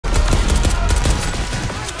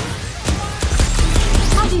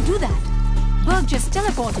bug just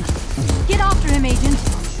teleported. Get after him, Agent.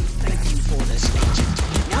 Thank you for this,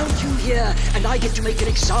 Agent. Now you here, and I get to make an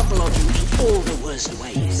example of you in all the worst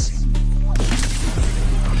ways.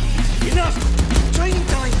 Enough! Training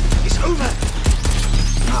time is over!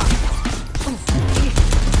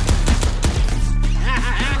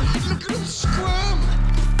 Look at him squirm!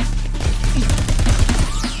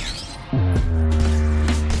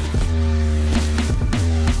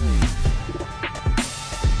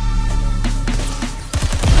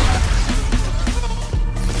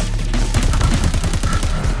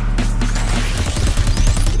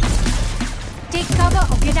 Take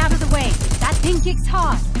cover or get out of the way. That thing kicks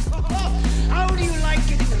hard. How do you like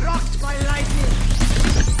getting rocked by lightning?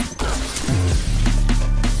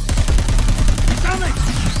 Damn it!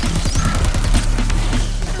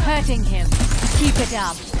 Hurting him. Keep it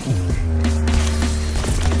up.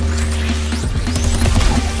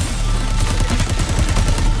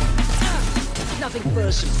 Nothing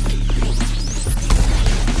personal.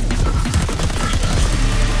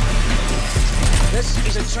 This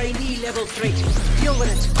is a trainee level threat. Deal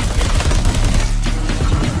with it.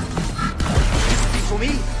 For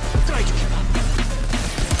me, try to keep up.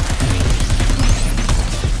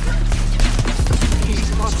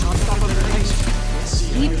 Easy past on top of the place.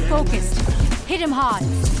 Keep focused. Hit him hard.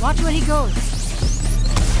 Watch where he goes.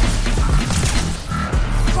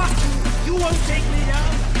 Fuck you! You won't take me down!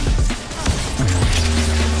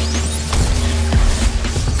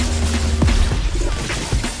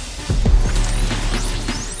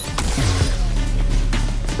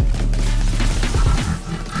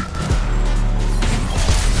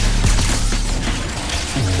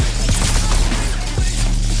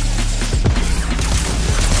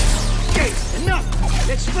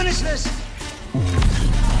 Let's finish this!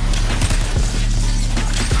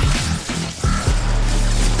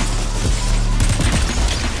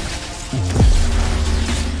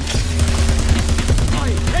 I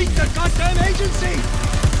hate the goddamn agency!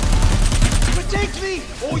 Protect me,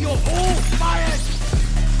 or you're all fired!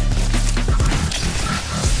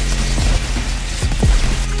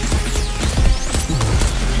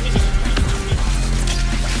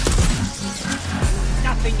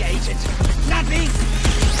 Nothing, Agent! Nothing!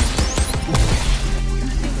 You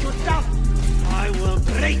think you're tough? I will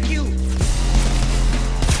break you!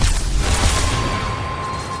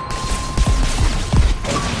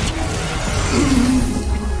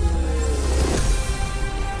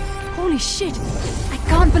 Holy shit! I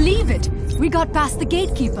can't believe it! We got past the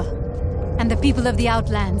gatekeeper. And the people of the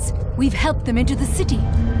Outlands. We've helped them into the city.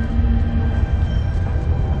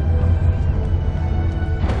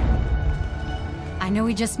 I know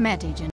we just met, Agent.